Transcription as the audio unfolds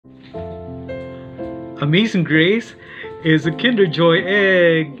Amazing Grace is a Kinder Joy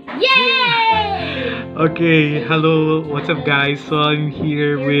egg. Yay! Okay, hello, what's up guys? So I'm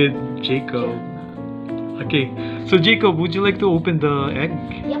here with Jacob. Okay, so Jacob, would you like to open the egg?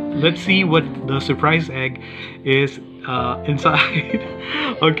 Yep. Let's see what the surprise egg is inside.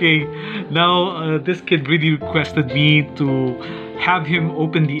 Okay, now this kid really requested me to have him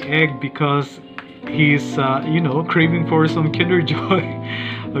open the egg because he's, craving for some Kinder Joy.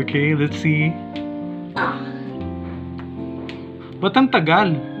 Okay, let's see. Ba't ang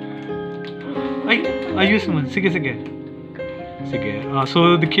tagal? Ay, ayos naman. Sige.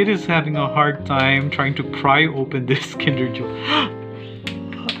 So the kid is having a hard time trying to pry open this Kinder Joy.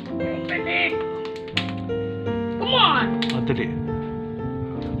 Open it! Come on! Dali.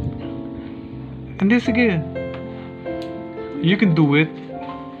 Hindi, sige. You can do it.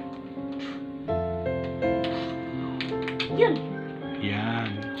 Yun. Yan.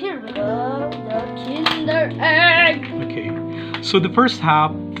 Here we go. The Kinder Egg. Okay. So the first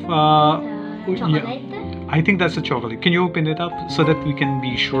half, Chocolate. I think that's a chocolate. Can you open it up so that we can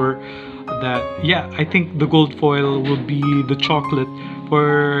be sure that, yeah, I think the gold foil will be the chocolate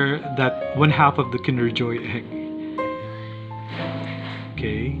for that one half of the Kinder Joy egg.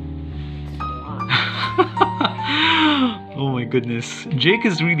 Okay. Oh my goodness. Jake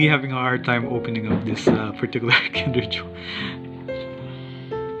is really having a hard time opening up this particular Kinder Joy.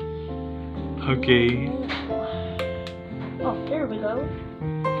 Okay. Oh, there we go.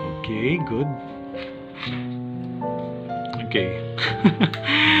 Okay, good. Okay.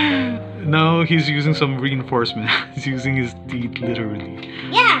 Now he's using some reinforcement. He's using his teeth literally.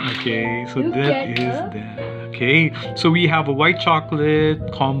 Yeah! Okay, so You that get is that. that. Okay, so we have a white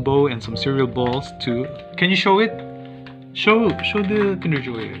chocolate combo and some cereal balls too. Can you show it? Show the Kinder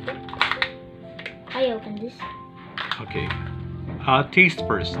Joy. I opened this. Okay. Taste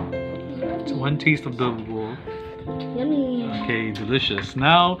first. So one taste of the bowl. Yummy. Okay, delicious.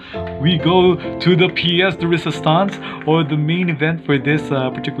 Now we go to the pièce de résistance, or the main event for this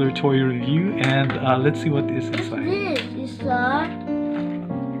particular toy review, and let's see what is inside. This is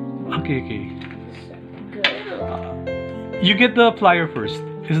Okay. good. You get the flyer first.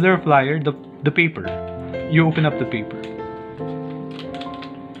 Is there a flyer? The paper. You open up the paper.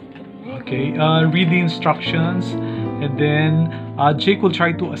 Okay. Read the instructions, and then Jake will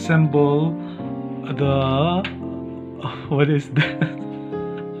try to assemble the. What is that?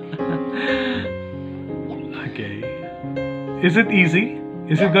 Okay. Is it easy?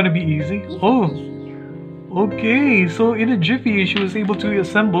 Is it gonna be easy? Oh. Okay. So in a jiffy, she was able to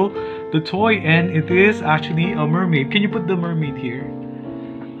assemble the toy, and it is actually a mermaid. Can you put the mermaid here?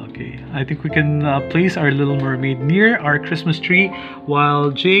 Okay. I think we can place our little mermaid near our Christmas tree while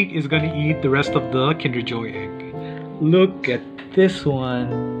Jake is gonna eat the rest of the Kinder Joy egg. Look at this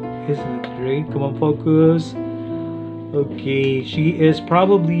one. Isn't it great? Come on, focus. Okay, she is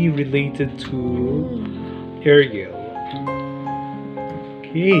probably related to Ariel.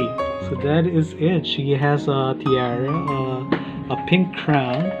 Okay, so that is it. She has a tiara, a pink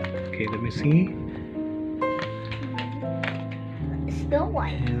crown. Okay, let me see. Still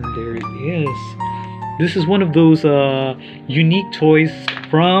white. And there it is. This is one of those unique toys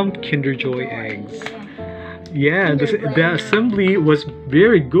from Kinder Joy eggs. Yeah, the assembly was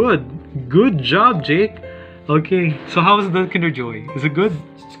very good. Good job, Jake. Okay, so how is the Kinder Joy? Is it good?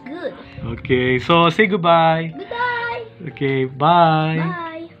 It's good. Okay, so say goodbye. Goodbye. Okay, bye.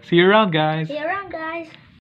 Bye. See you around, guys. See you around, guys.